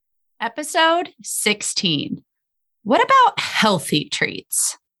Episode 16. What about healthy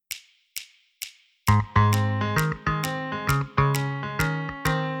treats?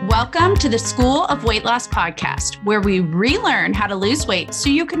 Welcome to the School of Weight Loss podcast, where we relearn how to lose weight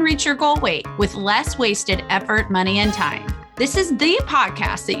so you can reach your goal weight with less wasted effort, money, and time. This is the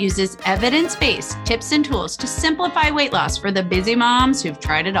podcast that uses evidence-based tips and tools to simplify weight loss for the busy moms who've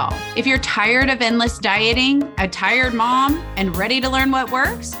tried it all. If you're tired of endless dieting, a tired mom, and ready to learn what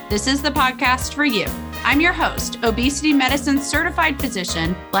works, this is the podcast for you. I'm your host, obesity medicine certified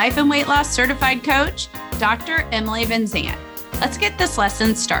physician, life and weight loss certified coach, Dr. Emily Van Zandt. Let's get this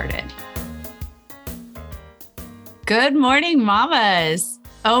lesson started. Good morning, mamas.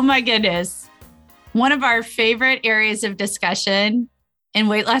 Oh my goodness. One of our favorite areas of discussion in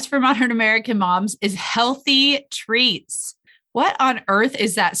Weight Loss for Modern American Moms is healthy treats. What on earth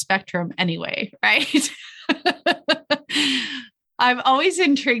is that spectrum anyway, right? I'm always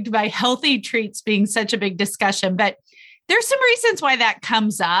intrigued by healthy treats being such a big discussion, but there's some reasons why that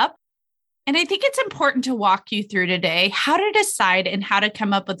comes up. And I think it's important to walk you through today how to decide and how to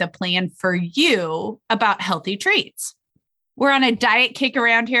come up with a plan for you about healthy treats. We're on a diet kick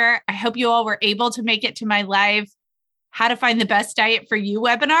around here. I hope you all were able to make it to my live How to Find the Best Diet for You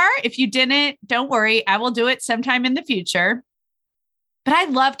webinar. If you didn't, don't worry. I will do it sometime in the future. But I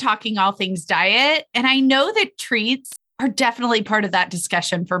love talking all things diet. And I know that treats are definitely part of that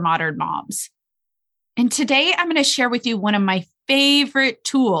discussion for modern moms. And today I'm going to share with you one of my favorite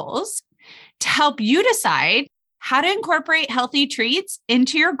tools to help you decide how to incorporate healthy treats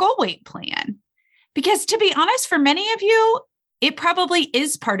into your goal weight plan. Because to be honest, for many of you, it probably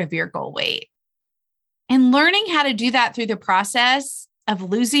is part of your goal weight. And learning how to do that through the process of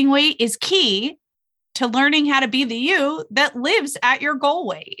losing weight is key to learning how to be the you that lives at your goal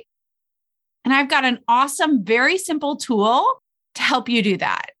weight. And I've got an awesome, very simple tool to help you do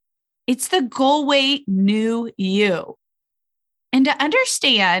that. It's the Goal Weight New You. And to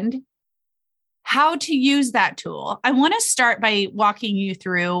understand how to use that tool, I want to start by walking you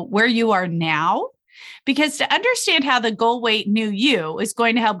through where you are now. Because to understand how the Goal Weight New You is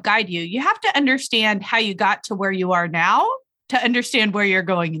going to help guide you, you have to understand how you got to where you are now to understand where you're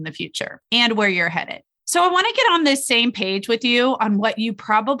going in the future and where you're headed. So I want to get on this same page with you on what you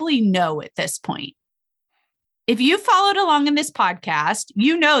probably know at this point. If you followed along in this podcast,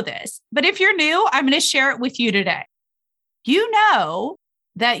 you know this. But if you're new, I'm going to share it with you today. You know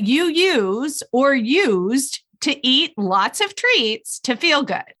that you use or used to eat lots of treats to feel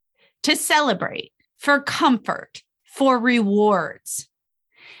good, to celebrate, for comfort, for rewards.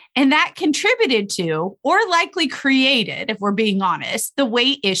 And that contributed to, or likely created, if we're being honest, the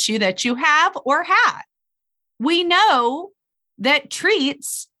weight issue that you have or had. We know that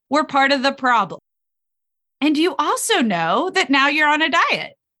treats were part of the problem. And you also know that now you're on a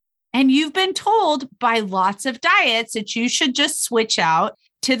diet. And you've been told by lots of diets that you should just switch out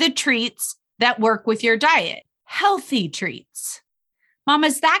to the treats that work with your diet, healthy treats.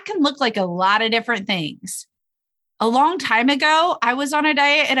 Mamas, that can look like a lot of different things. A long time ago, I was on a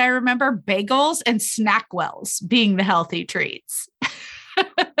diet and I remember bagels and Snackwells being the healthy treats.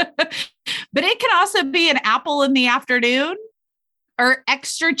 But it can also be an apple in the afternoon or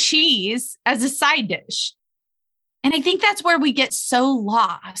extra cheese as a side dish. And I think that's where we get so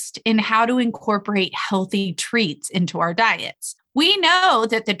lost in how to incorporate healthy treats into our diets. We know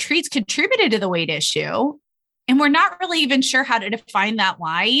that the treats contributed to the weight issue, and we're not really even sure how to define that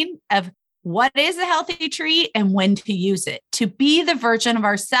line of what is a healthy treat and when to use it to be the version of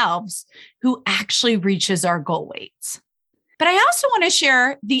ourselves who actually reaches our goal weights. But I also want to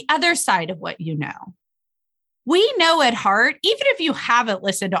share the other side of what you know. We know at heart, even if you haven't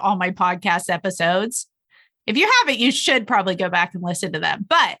listened to all my podcast episodes, if you haven't, you should probably go back and listen to them.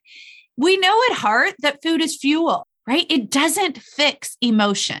 But we know at heart that food is fuel, right? It doesn't fix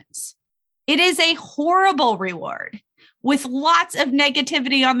emotions. It is a horrible reward with lots of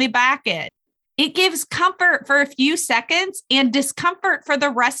negativity on the back end. It gives comfort for a few seconds and discomfort for the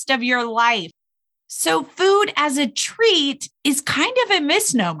rest of your life. So food as a treat is kind of a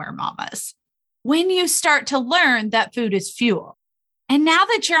misnomer, mamas, when you start to learn that food is fuel. And now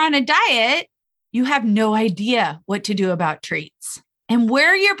that you're on a diet, you have no idea what to do about treats. And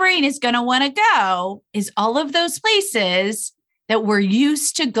where your brain is going to want to go is all of those places that we're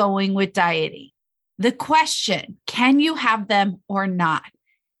used to going with dieting. The question, can you have them or not?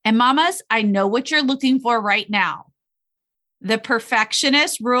 And mamas, I know what you're looking for right now. The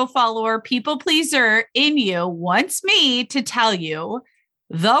perfectionist, rule follower, people pleaser in you wants me to tell you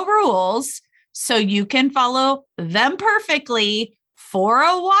the rules so you can follow them perfectly for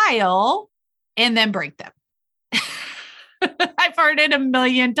a while and then break them. I've heard it a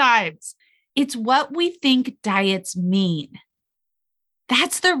million times. It's what we think diets mean.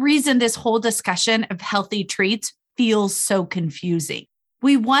 That's the reason this whole discussion of healthy treats feels so confusing.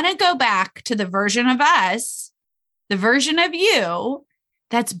 We want to go back to the version of us, the version of you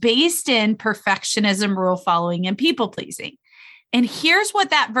that's based in perfectionism, rule following, and people pleasing. And here's what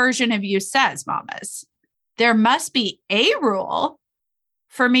that version of you says, mamas. There must be a rule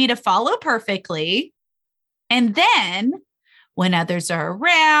for me to follow perfectly. And then when others are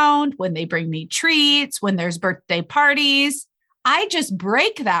around, when they bring me treats, when there's birthday parties, I just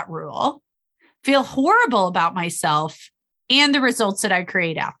break that rule, feel horrible about myself and the results that I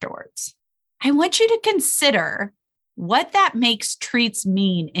create afterwards. I want you to consider what that makes treats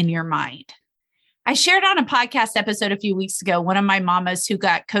mean in your mind. I shared on a podcast episode a few weeks ago, one of my mamas who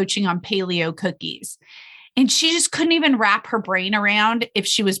got coaching on paleo cookies, and she just couldn't even wrap her brain around if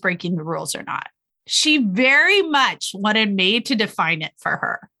she was breaking the rules or not. She very much wanted me to define it for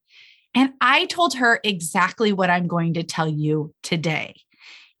her. And I told her exactly what I'm going to tell you today.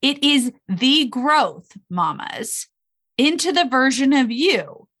 It is the growth, mamas, into the version of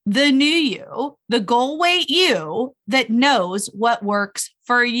you, the new you, the goal weight you that knows what works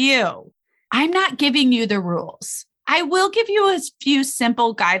for you. I'm not giving you the rules. I will give you a few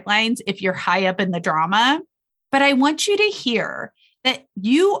simple guidelines if you're high up in the drama, but I want you to hear that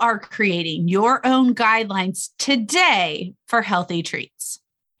you are creating your own guidelines today for healthy treats.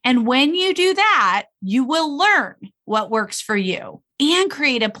 And when you do that, you will learn what works for you and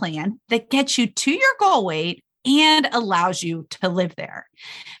create a plan that gets you to your goal weight and allows you to live there.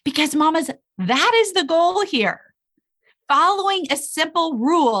 Because mamas, that is the goal here. Following a simple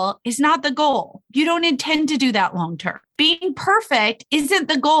rule is not the goal. You don't intend to do that long term. Being perfect isn't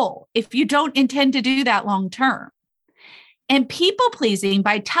the goal if you don't intend to do that long term. And people pleasing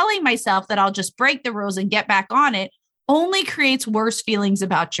by telling myself that I'll just break the rules and get back on it only creates worse feelings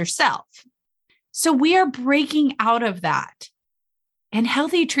about yourself. So we are breaking out of that. And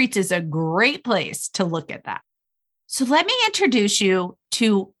Healthy Treats is a great place to look at that. So let me introduce you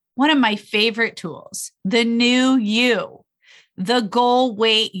to one of my favorite tools, the new you, the goal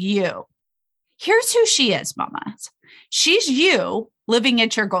weight you. Here's who she is, mamas. She's you living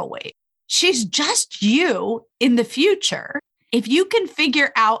at your goal weight. She's just you in the future if you can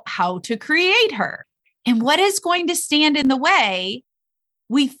figure out how to create her. And what is going to stand in the way,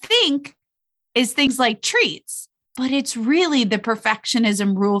 we think, is things like treats, but it's really the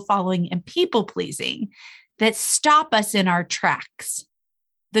perfectionism, rule following, and people pleasing that stop us in our tracks.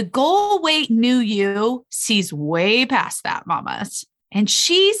 The goal weight new you sees way past that, mamas. And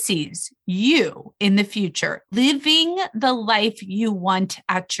she sees you in the future, living the life you want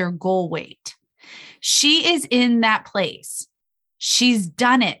at your goal weight. She is in that place. She's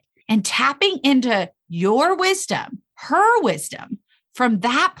done it. And tapping into your wisdom, her wisdom, from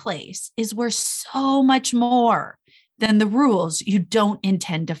that place is where so much more than the rules you don't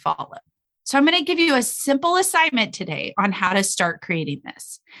intend to follow. So I'm going to give you a simple assignment today on how to start creating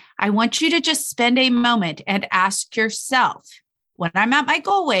this. I want you to just spend a moment and ask yourself, when I'm at my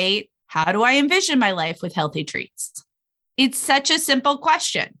goal weight, how do I envision my life with healthy treats? It's such a simple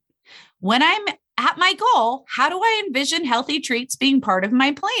question. When I'm at my goal, how do I envision healthy treats being part of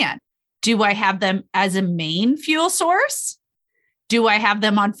my plan? Do I have them as a main fuel source? Do I have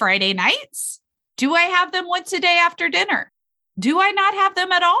them on Friday nights? Do I have them once a day after dinner? Do I not have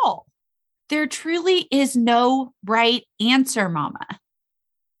them at all? There truly is no right answer, mama.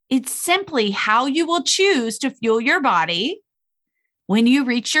 It's simply how you will choose to fuel your body when you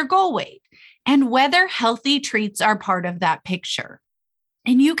reach your goal weight and whether healthy treats are part of that picture.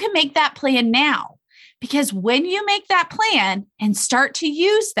 And you can make that plan now, because when you make that plan and start to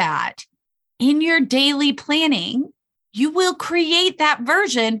use that in your daily planning, you will create that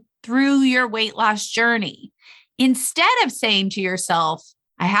version through your weight loss journey. Instead of saying to yourself,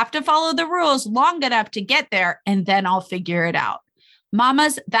 I have to follow the rules long enough to get there, and then I'll figure it out.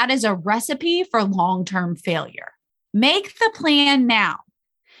 Mamas, that is a recipe for long-term failure. Make the plan now.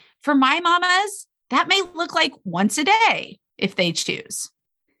 For my mamas, that may look like once a day if they choose.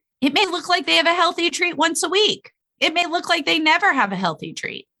 It may look like they have a healthy treat once a week. It may look like they never have a healthy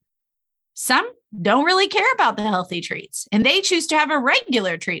treat. Some don't really care about the healthy treats, and they choose to have a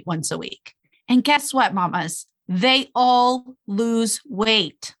regular treat once a week. And guess what, mamas? They all lose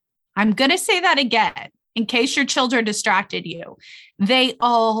weight. I'm going to say that again, in case your children distracted you. They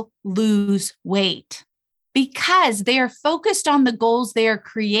all lose weight because they are focused on the goals they are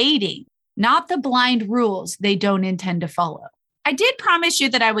creating, not the blind rules they don't intend to follow. I did promise you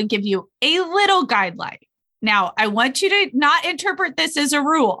that I would give you a little guideline. Now, I want you to not interpret this as a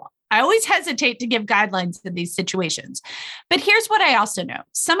rule. I always hesitate to give guidelines in these situations. But here's what I also know.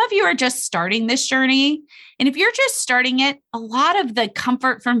 Some of you are just starting this journey. And if you're just starting it, a lot of the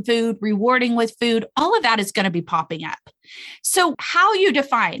comfort from food, rewarding with food, all of that is going to be popping up. So how you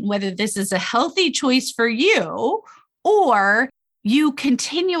define whether this is a healthy choice for you or you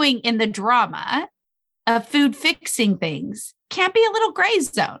continuing in the drama of food fixing things can be a little gray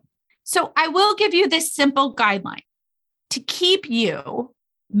zone. So I will give you this simple guideline to keep you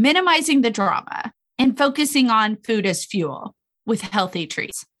minimizing the drama and focusing on food as fuel with healthy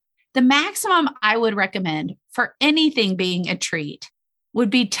treats. The maximum I would recommend for anything being a treat would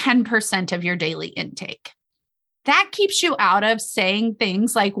be 10% of your daily intake. That keeps you out of saying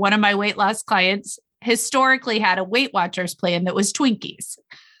things like one of my weight loss clients historically had a Weight Watchers plan that was Twinkies.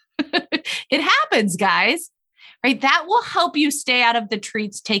 It happens, guys. Right? That will help you stay out of the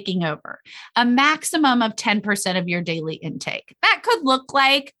treats taking over. A maximum of 10% of your daily intake. That could look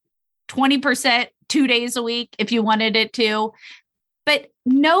like 20% 2 days a week if you wanted it to. But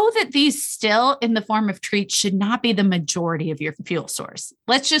know that these still in the form of treats should not be the majority of your fuel source.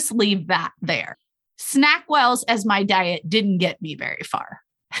 Let's just leave that there. SnackWells as my diet didn't get me very far.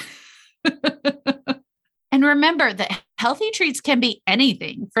 And remember that healthy treats can be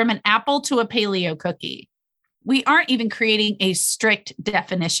anything from an apple to a paleo cookie. We aren't even creating a strict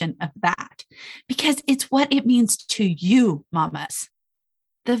definition of that because it's what it means to you, mamas.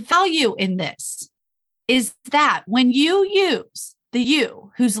 The value in this is that when you use the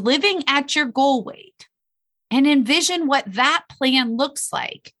you who's living at your goal weight and envision what that plan looks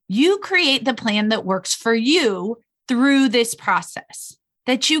like, you create the plan that works for you through this process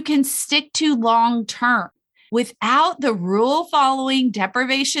that you can stick to long term without the rule following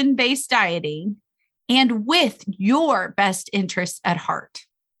deprivation-based dieting and with your best interests at heart.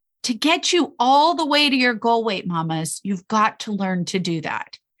 To get you all the way to your goal weight, mamas, you've got to learn to do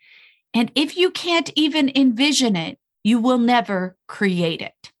that. And if you can't even envision it, you will never create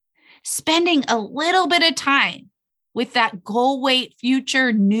it. Spending a little bit of time with that goal weight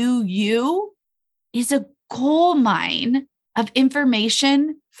future new you is a gold mine of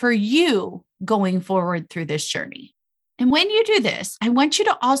information for you going forward through this journey. And when you do this, I want you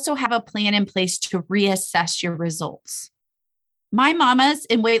to also have a plan in place to reassess your results. My mamas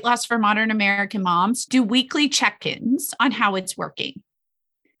in Weight Loss for Modern American Moms do weekly check-ins on how it's working.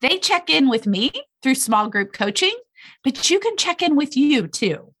 They check in with me through small group coaching, but you can check in with you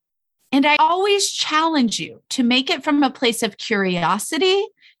too. And I always challenge you to make it from a place of curiosity,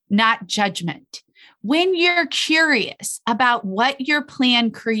 not judgment. When you're curious about what your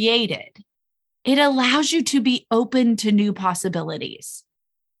plan created, it allows you to be open to new possibilities.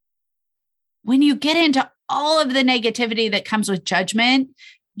 When you get into all of the negativity that comes with judgment,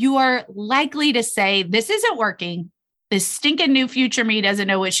 you are likely to say, this isn't working. This stinking new future me doesn't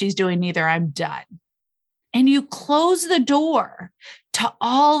know what she's doing either. I'm done. And you close the door to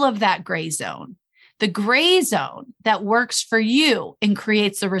all of that gray zone, the gray zone that works for you and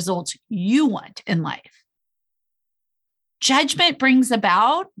creates the results you want in life. Judgment brings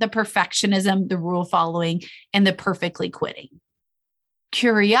about the perfectionism, the rule following, and the perfectly quitting.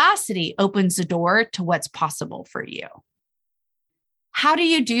 Curiosity opens the door to what's possible for you. How do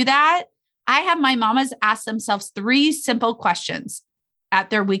you do that? I have my mamas ask themselves 3 simple questions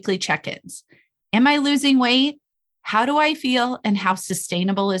at their weekly check-ins. Am I losing weight? How do I feel? And how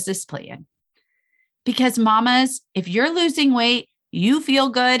sustainable is this plan? Because mamas, if you're losing weight, you feel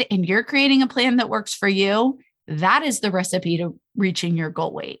good, and you're creating a plan that works for you, that is the recipe to reaching your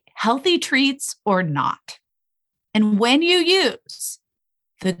goal weight, healthy treats or not. And when you use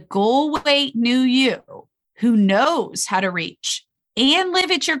the goal weight new you who knows how to reach and live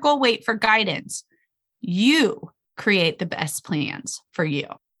at your goal weight for guidance, you create the best plans for you.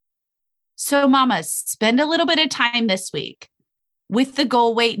 So mamas, spend a little bit of time this week with the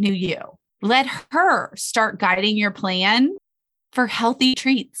goal weight new you. Let her start guiding your plan for healthy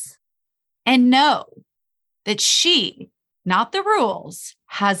treats and know that she, not the rules,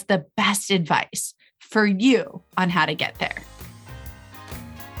 has the best advice for you on how to get there.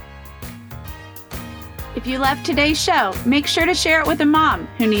 If you loved today's show, make sure to share it with a mom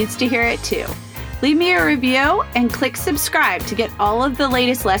who needs to hear it too. Leave me a review and click subscribe to get all of the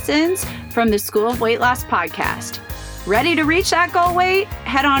latest lessons from the School of Weight Loss podcast. Ready to reach that goal weight?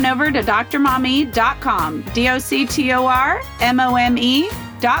 Head on over to drmommy.com,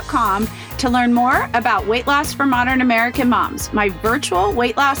 DoctorMome.com to learn more about Weight Loss for Modern American Moms, my virtual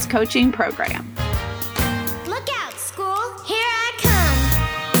weight loss coaching program.